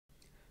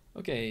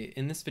Okay,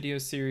 in this video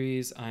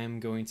series, I'm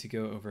going to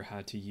go over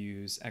how to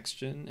use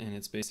XGen in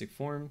its basic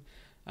form.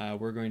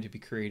 We're going to be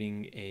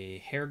creating a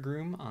hair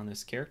groom on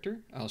this character.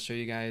 I'll show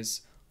you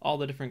guys all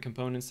the different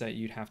components that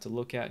you'd have to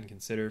look at and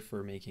consider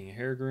for making a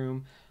hair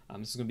groom.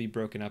 This is going to be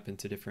broken up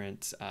into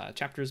different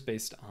chapters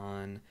based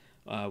on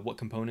what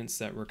components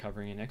that we're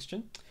covering in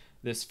XGen.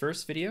 This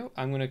first video,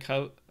 I'm going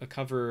to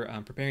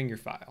cover preparing your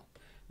file.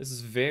 This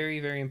is a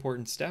very, very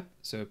important step,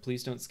 so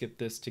please don't skip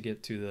this to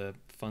get to the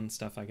fun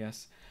stuff, I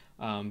guess.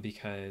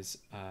 Because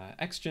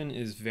XGen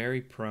is very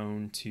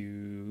prone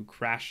to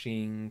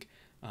crashing,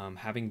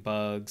 having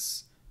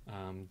bugs,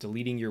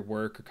 deleting your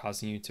work or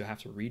causing you to have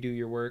to redo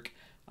your work.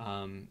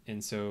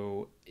 And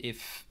so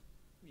if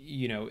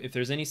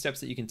there's any steps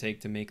that you can take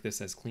to make this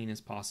as clean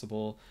as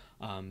possible,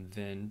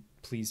 then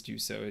please do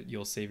so.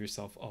 You'll save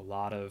yourself a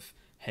lot of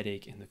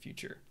headache in the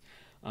future.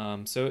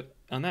 So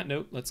on that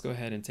note, let's go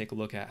ahead and take a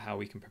look at how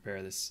we can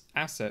prepare this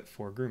asset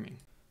for grooming.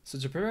 So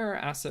to prepare our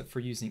asset for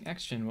using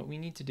XGen, what we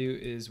need to do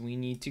is we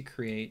need to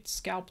create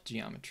scalp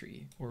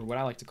geometry, or what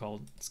I like to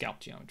call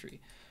scalp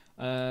geometry.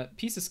 A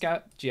piece of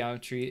scalp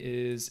geometry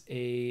is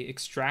a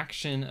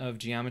extraction of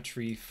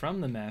geometry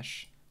from the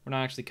mesh. We're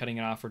not actually cutting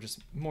it off, we're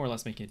just more or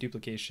less making a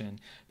duplication.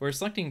 But we're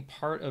selecting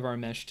part of our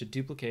mesh to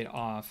duplicate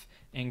off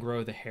and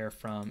grow the hair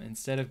from,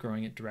 instead of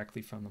growing it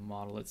directly from the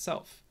model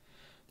itself.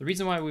 The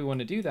reason why we want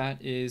to do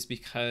that is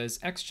because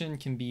XGen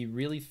can be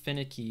really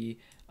finicky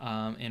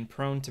and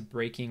prone to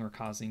breaking or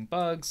causing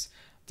bugs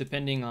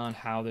depending on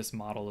how this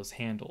model is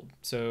handled.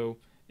 So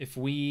if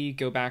we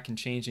go back and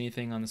change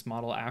anything on this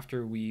model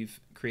after we've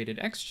created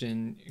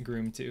XGen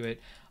Groom to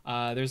it,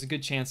 there's a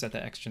good chance that the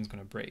XGen is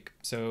going to break.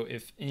 So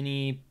if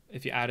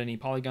you add any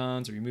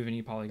polygons or remove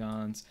any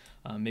polygons,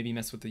 maybe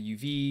mess with the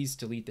UVs,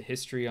 delete the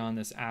history on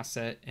this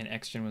asset, and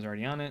XGen was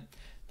already on it,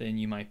 then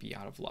you might be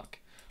out of luck.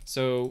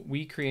 So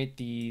we create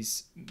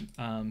these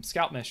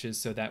scalp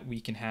meshes so that we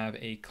can have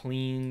a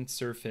clean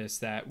surface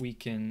that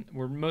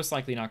we're most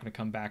likely not going to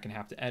come back and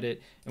have to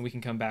edit, and we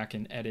can come back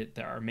and edit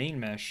our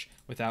main mesh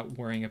without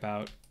worrying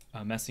about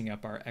messing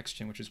up our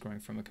XGen, which is growing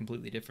from a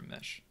completely different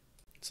mesh.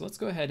 So let's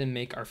go ahead and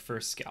make our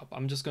first scalp.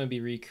 I'm just going to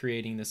be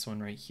recreating this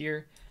one right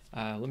here.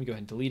 Let me go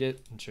ahead and delete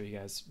it and show you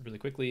guys really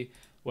quickly.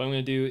 What I'm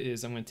going to do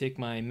is I'm going to take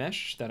my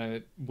mesh that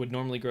I would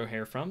normally grow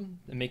hair from,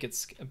 and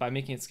by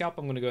making it scalp,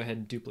 I'm going to go ahead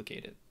and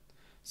duplicate it.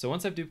 So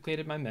once I've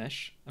duplicated my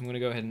mesh, I'm going to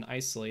go ahead and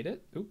isolate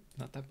it. Oop,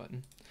 not that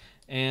button.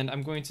 And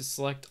I'm going to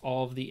select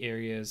all of the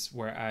areas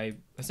where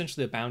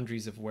essentially the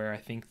boundaries of where I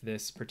think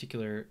this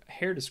particular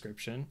hair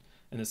description,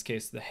 in this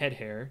case the head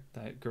hair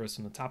that grows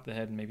from the top of the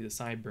head and maybe the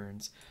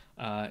sideburns,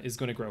 is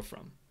going to grow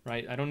from,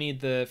 right? I don't need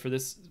for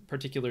this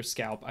particular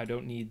scalp, I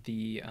don't need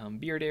the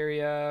beard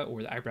area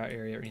or the eyebrow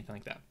area or anything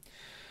like that.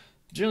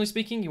 Generally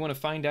speaking, you want to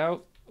find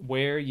out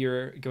where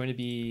you're going to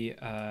be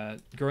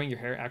growing your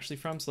hair actually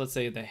from. So let's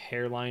say the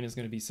hairline is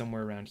going to be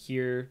somewhere around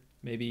here.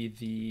 Maybe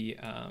the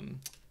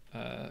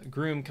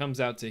groom comes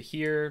out to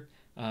here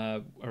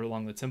or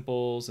along the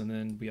temples, and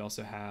then we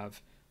also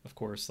have, of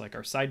course, like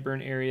our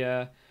sideburn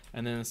area,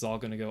 and then it's all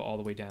going to go all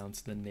the way down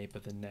to the nape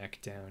of the neck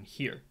down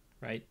here,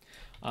 right?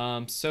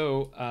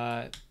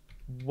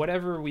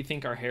 Wherever we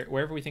think our hair is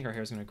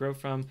going to grow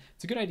from,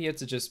 it's a good idea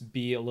to just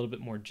be a little bit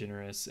more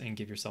generous and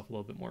give yourself a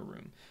little bit more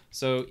room.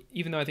 So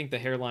even though I think the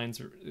hairline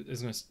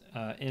is going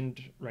to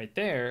end right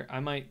there, I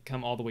might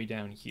come all the way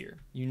down here.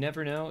 You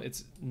never know.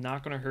 It's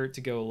not going to hurt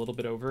to go a little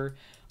bit over.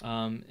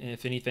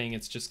 If anything,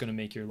 it's just going to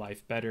make your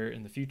life better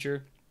in the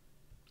future.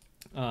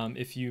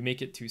 If you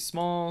make it too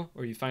small,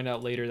 or you find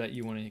out later that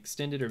you want to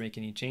extend it or make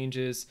any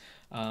changes,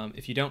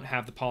 if you don't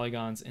have the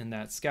polygons in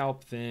that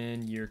scalp,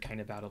 then you're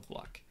kind of out of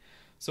luck.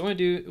 So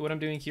what I'm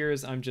doing here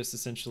is I'm just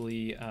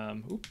essentially,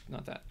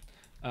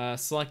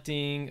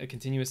 selecting a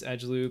continuous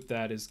edge loop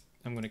that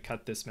I'm going to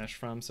cut this mesh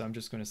from. So I'm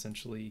just going to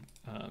essentially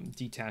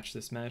detach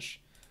this mesh.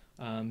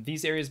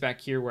 These areas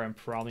back here where I'm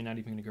probably not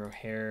even going to grow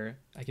hair,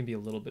 I can be a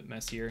little bit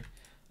messier.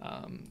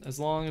 As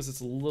long as it's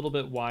a little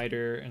bit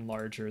wider and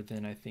larger,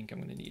 then I think I'm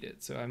going to need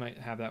it. So I might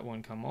have that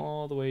one come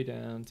all the way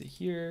down to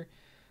here,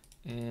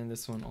 and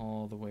this one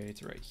all the way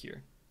to right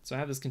here. So I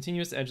have this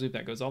continuous edge loop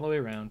that goes all the way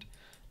around.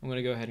 I'm going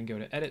to go ahead and go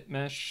to Edit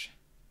Mesh,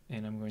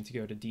 and I'm going to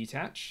go to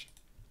Detach,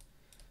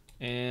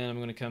 and I'm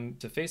going to come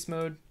to Face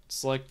Mode,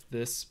 select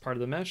this part of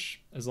the mesh.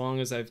 As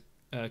long as I've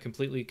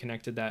completely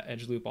connected that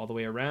edge loop all the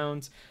way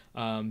around,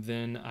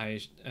 then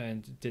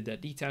did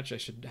that detach, I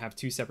should have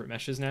two separate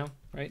meshes now,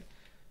 right?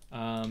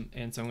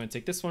 And so I'm going to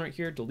take this one right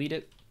here, delete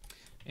it,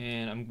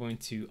 and I'm going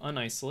to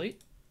unisolate,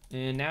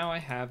 and now I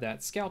have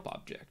that scalp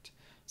object.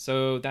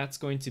 So that's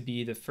going to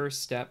be the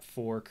first step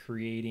for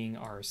creating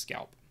our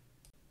scalp.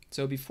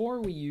 So before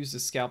we use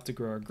the scalp to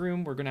grow our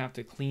groom, we're going to have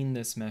to clean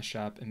this mesh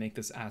up and make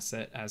this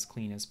asset as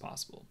clean as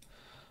possible.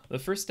 The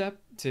first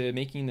step to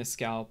making the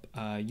scalp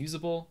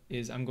usable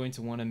is I'm going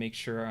to want to make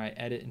sure I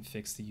edit and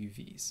fix the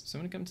UVs. So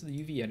I'm going to come to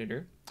the UV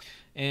editor,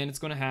 and it's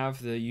going to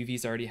have the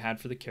UVs I already had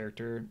for the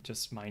character,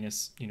 just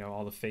minus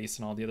all the face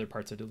and all the other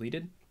parts I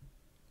deleted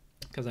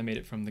because I made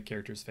it from the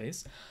character's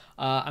face.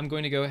 I'm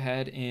going to go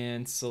ahead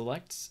and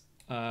select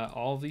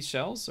all of these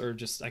shells, or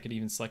just I could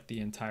even select the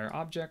entire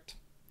object,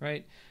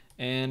 right?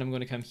 And I'm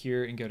going to come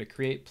here and go to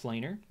create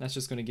planar. That's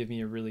just going to give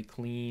me a really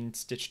clean,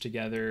 stitched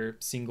together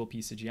single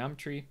piece of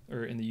geometry,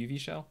 or in the UV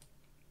shell.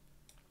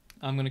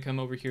 I'm going to come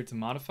over here to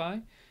modify.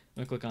 I'm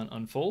going to click on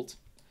unfold.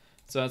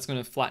 So that's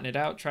going to flatten it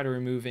out, try to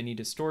remove any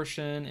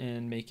distortion,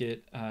 and make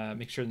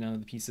sure none of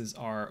the pieces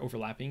are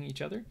overlapping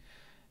each other.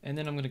 And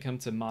then I'm going to come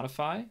to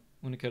modify. I'm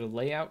going to go to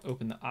layout,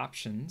 open the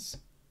options,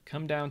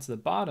 come down to the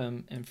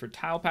bottom, and for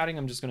tile padding,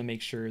 I'm just going to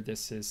make sure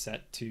this is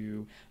set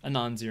to a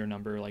non-zero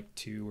number like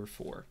 2 or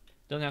 4.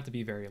 Doesn't have to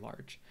be very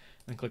large.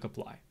 And click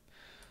apply.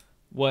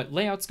 What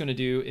layout's going to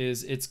do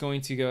is it's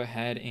going to go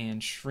ahead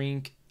and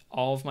shrink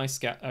all of my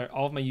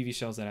UV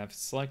shells that I've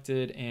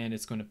selected, and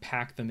it's going to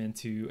pack them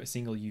into a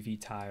single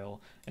UV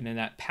tile. And then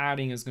that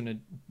padding is going to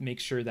make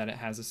sure that it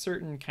has a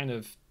certain kind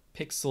of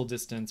pixel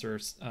distance, or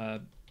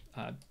I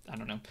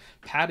don't know,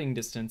 padding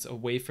distance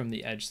away from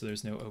the edge, so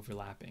there's no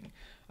overlapping.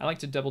 I like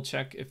to double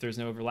check if there's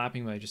no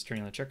overlapping by just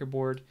turning on the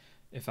checkerboard.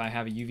 If I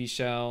have a UV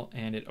shell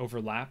and it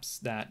overlaps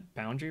that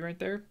boundary right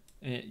there,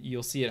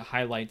 you'll see it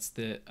highlights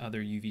the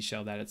other UV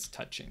shell that it's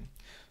touching.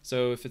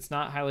 So if it's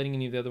not highlighting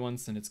any of the other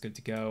ones, then it's good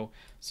to go.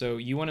 So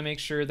you want to make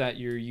sure that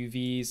your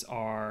UVs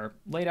are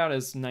laid out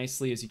as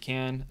nicely as you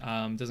can.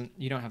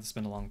 You don't have to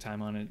spend a long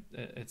time on it.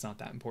 It's not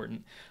that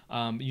important.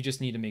 You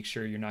just need to make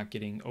sure you're not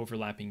getting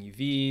overlapping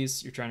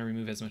UVs. You're trying to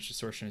remove as much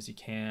distortion as you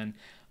can,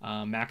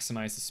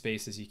 maximize the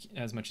space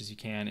as much as you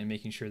can, and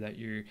making sure that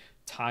your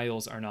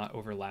tiles are not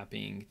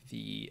overlapping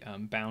the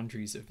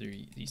boundaries of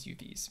these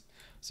UVs.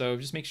 So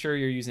just make sure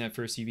you're using that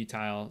first UV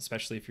tile,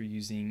 especially if you're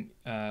using,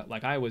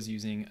 like I was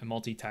using, a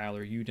multi-tile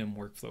or UDIM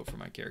workflow for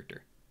my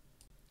character.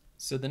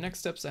 So the next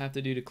steps I have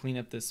to do to clean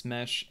up this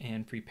mesh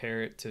and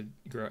prepare it to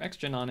grow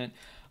XGen on it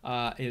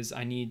is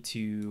I need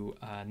to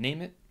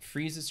name it,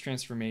 freeze its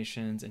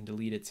transformations, and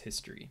delete its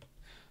history.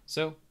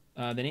 So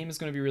the name is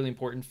going to be really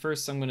important.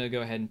 First, I'm going to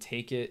go ahead and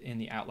take it in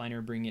the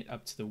outliner, bring it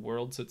up to the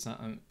world, so it's not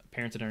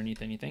parented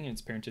underneath anything, and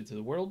it's parented to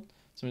the world.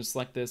 So I'm going to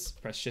select this,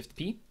 press Shift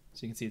P.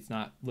 So you can see it's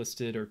not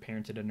listed or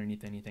parented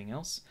underneath anything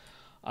else.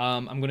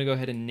 I'm going to go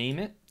ahead and name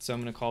it. So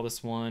I'm going to call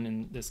this one,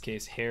 in this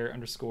case,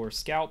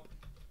 hair_scalp.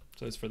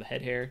 So it's for the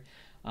head hair.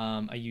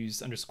 I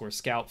use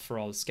 _scalp for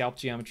all the scalp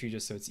geometry,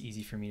 just so it's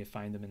easy for me to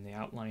find them in the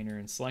outliner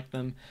and select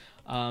them.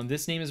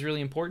 This name is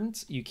really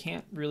important. You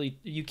can,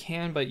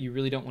 but you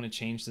really don't want to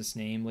change this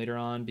name later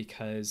on,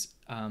 because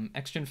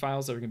XGen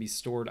files that are going to be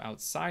stored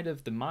outside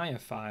of the Maya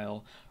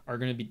file are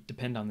going to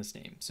depend on this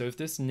name. So if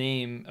this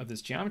name of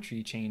this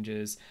geometry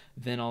changes,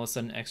 then all of a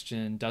sudden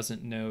XGen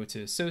doesn't know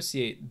to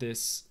associate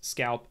this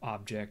scalp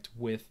object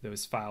with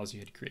those files you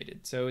had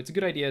created. So it's a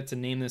good idea to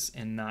name this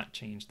and not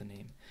change the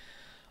name.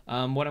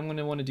 What I'm going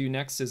to want to do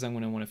next is I'm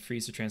going to want to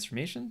freeze the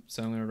transformation.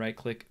 So I'm going to right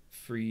click,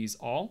 freeze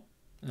all.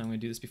 And I'm going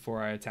to do this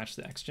before I attach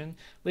the XGen.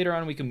 Later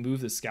on, we can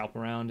move the scalp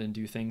around and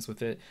do things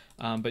with it.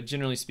 But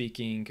generally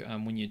speaking,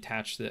 when you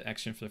attach the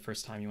XGen for the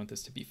first time, you want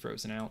this to be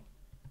frozen out.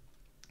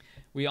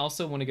 We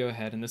also want to go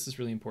ahead, and this is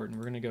really important,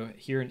 we're going to go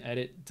here and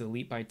edit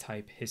delete by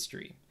type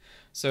history.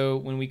 So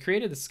when we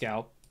created the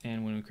scalp,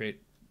 and when we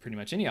create pretty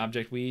much any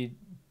object, we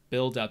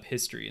build up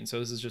history. And so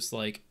this is just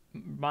like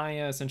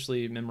Maya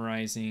essentially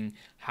memorizing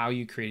how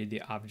you created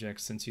the object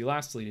since you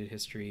last deleted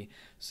history,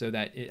 so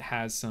that it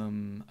has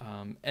some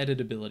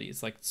editability.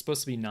 It's like, it's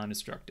supposed to be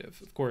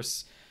non-destructive. Of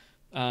course,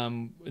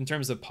 in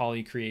terms of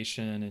poly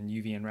creation and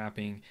UV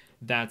unwrapping,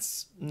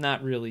 that's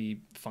not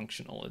really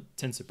functional. It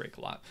tends to break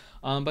a lot.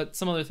 But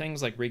some other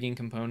things like rigging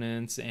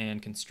components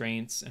and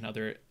constraints and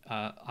other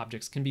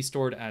objects can be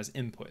stored as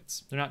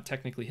inputs. They're not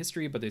technically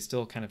history, but they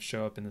still kind of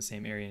show up in the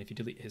same area. And if you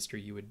delete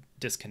history, you would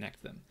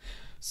disconnect them.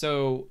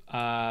 So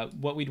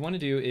what we'd want to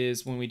do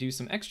is, when we do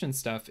some XGen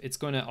stuff, it's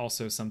going to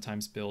also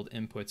sometimes build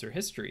inputs or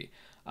history.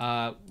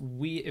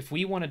 If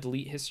we want to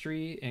delete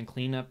history and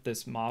clean up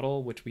this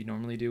model, which we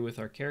normally do with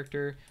our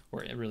character,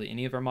 or really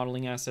any of our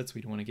modeling assets,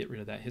 we'd want to get rid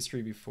of that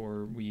history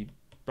before we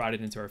brought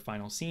it into our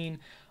final scene.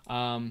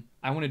 I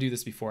want to do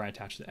this before I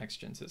attach the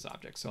XGen to this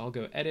object. So I'll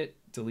go edit,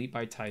 delete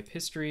by type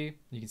history.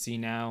 You can see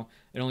now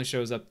it only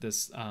shows up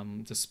this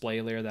display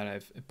layer that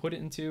I've put it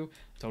into.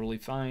 Totally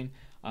fine.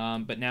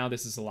 But now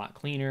this is a lot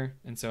cleaner.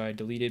 And so I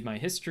deleted my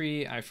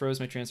history, I froze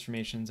my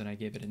transformations, and I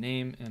gave it a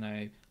name, and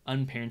I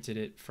unparented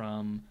it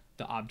from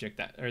the object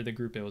or the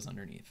group it was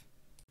underneath.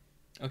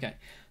 Okay,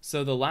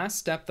 so the last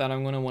step that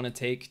I'm going to want to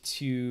take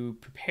to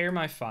prepare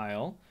my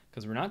file,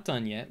 because we're not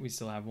done yet, we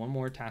still have one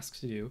more task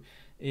to do,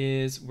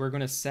 is we're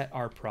going to set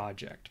our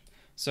project.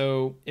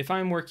 So if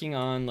I'm working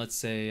on, let's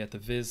say at the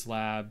Viz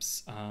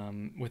Labs,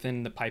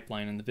 within the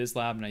pipeline in the Viz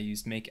Lab, and I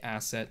used make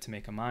asset to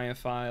make a Maya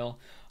file,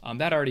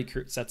 that already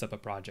sets up a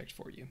project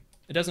for you.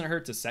 It doesn't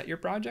hurt to set your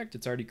project.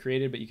 It's already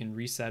created, but you can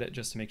reset it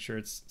just to make sure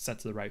it's set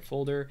to the right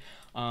folder.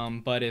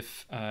 But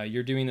if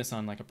you're doing this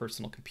on like a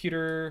personal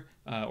computer,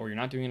 or you're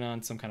not doing it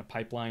on some kind of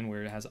pipeline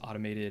where it has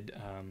automated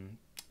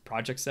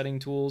project setting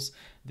tools,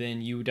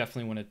 then you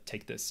definitely want to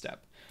take this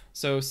step.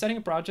 So setting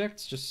a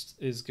project just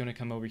is going to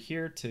come over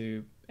here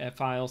to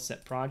File,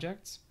 Set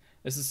Projects.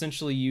 It's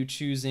essentially you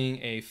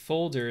choosing a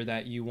folder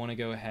that you want to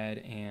go ahead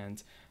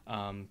and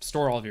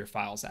store all of your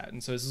files at.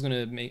 And so this is going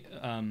to make,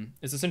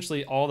 it's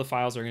essentially all the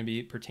files are going to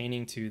be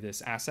pertaining to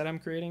this asset I'm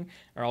creating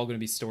are all going to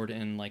be stored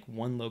in like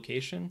one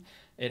location.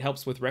 It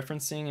helps with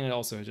referencing, and it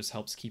also just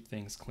helps keep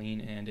things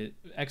clean, and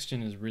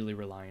XGen is really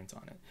reliant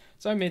on it.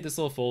 So I made this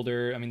little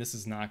folder. I mean, this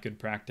is not good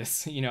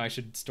practice. You know, I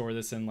should store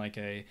this in like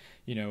a,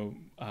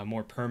 a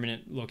more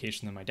permanent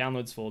location than my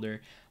downloads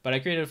folder, but I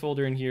created a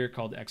folder in here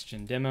called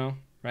XGen demo,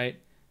 right?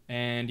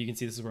 And you can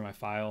see this is where my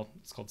file,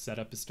 it's called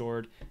setup, is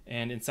stored.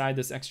 And inside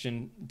this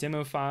XGen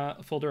demo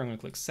file folder, I'm going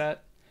to click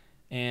set.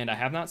 And I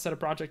have not set a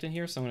project in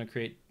here, so I'm going to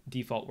create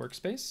default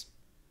workspace.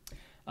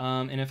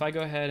 And if I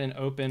go ahead and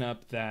open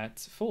up that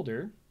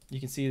folder, you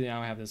can see that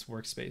now I have this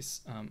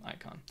workspace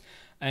icon.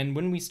 And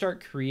when we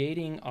start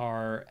creating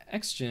our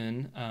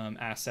XGen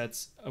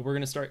assets, we're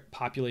going to start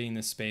populating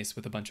this space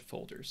with a bunch of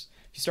folders.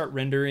 If you start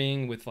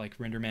rendering with like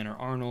RenderMan or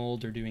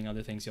Arnold or doing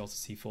other things, you also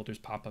see folders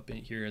pop up in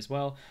here as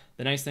well.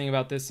 The nice thing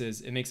about this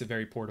is it makes it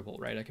very portable,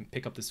 right? I can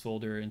pick up this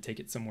folder and take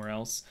it somewhere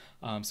else.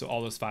 So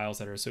all those files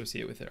that are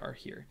associated with it are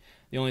here.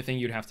 The only thing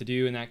you'd have to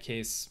do in that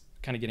case,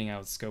 kind of getting out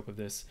of the scope of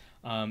this,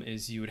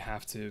 is you would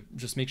have to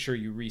just make sure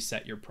you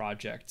reset your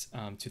project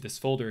to this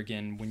folder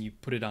again when you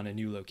put it on a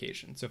new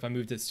location. So if I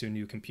move this to a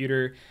new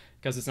computer,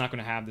 because it's not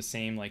going to have the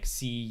same like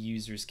C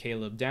users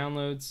Caleb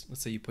downloads,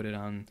 let's say you put it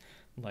on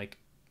like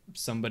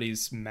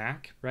somebody's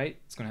Mac, right?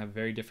 It's going to have a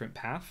very different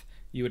path.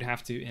 You would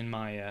have to, in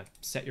my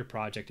set your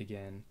project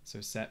again, so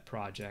set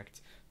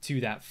project to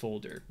that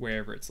folder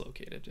wherever it's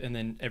located, and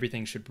then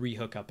everything should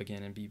re-hook up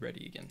again and be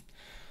ready again.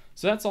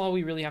 So that's all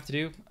we really have to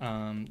do.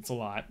 It's a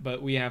lot,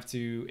 but we have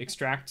to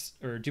extract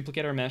or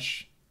duplicate our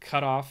mesh,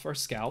 cut off our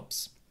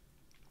scalps.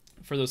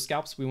 For those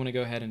scalps, we want to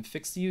go ahead and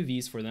fix the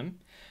UVs for them.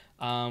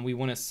 We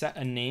want to set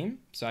a name.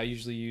 So I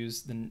usually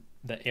use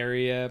the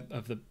area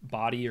of the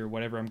body or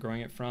whatever I'm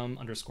growing it from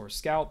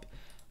 _scalp.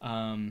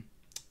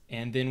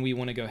 And then we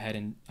want to go ahead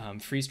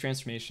and freeze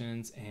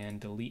transformations and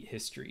delete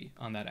history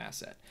on that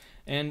asset.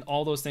 And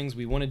all those things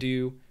we want to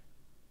do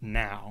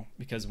now,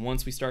 because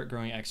once we start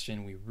growing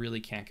XGen, we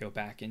really can't go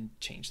back and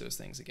change those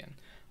things again.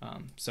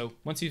 So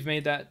once you've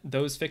made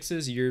those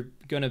fixes, you're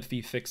going to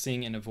be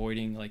fixing and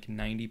avoiding like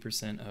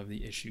 90% of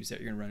the issues that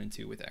you're going to run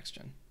into with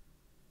XGen.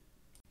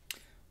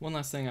 One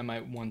last thing I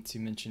might want to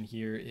mention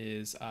here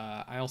is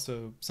I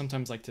also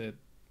sometimes like to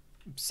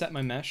set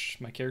my mesh,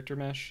 my character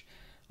mesh,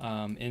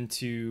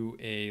 into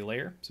a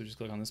layer. So just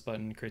click on this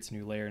button, creates a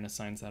new layer and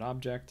assigns that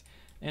object.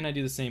 And I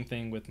do the same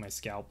thing with my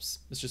scalps.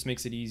 This just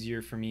makes it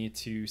easier for me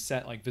to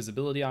set like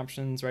visibility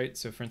options, right?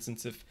 So for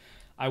instance, if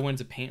I wanted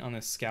to paint on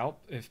this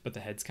scalp, but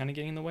the head's kind of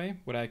getting in the way,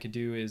 what I could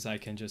do is I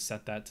can just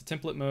set that to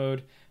template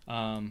mode.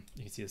 You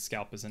can see the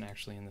scalp isn't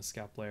actually in the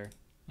scalp layer.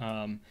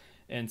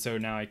 And so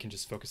now I can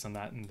just focus on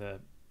that, and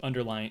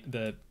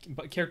the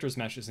character's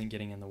mesh isn't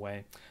getting in the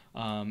way.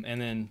 And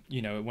then,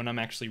 when I'm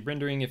actually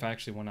rendering, if I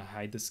actually want to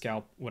hide the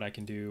scalp, what I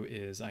can do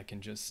is I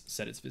can just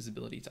set its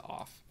visibility to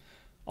off.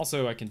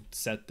 Also, I can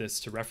set this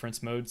to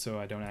reference mode so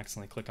I don't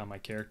accidentally click on my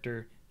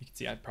character. You can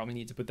see I probably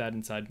need to put that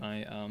inside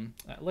my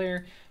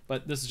layer,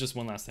 but this is just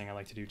one last thing I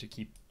like to do to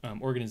keep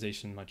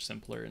organization much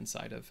simpler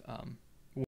inside of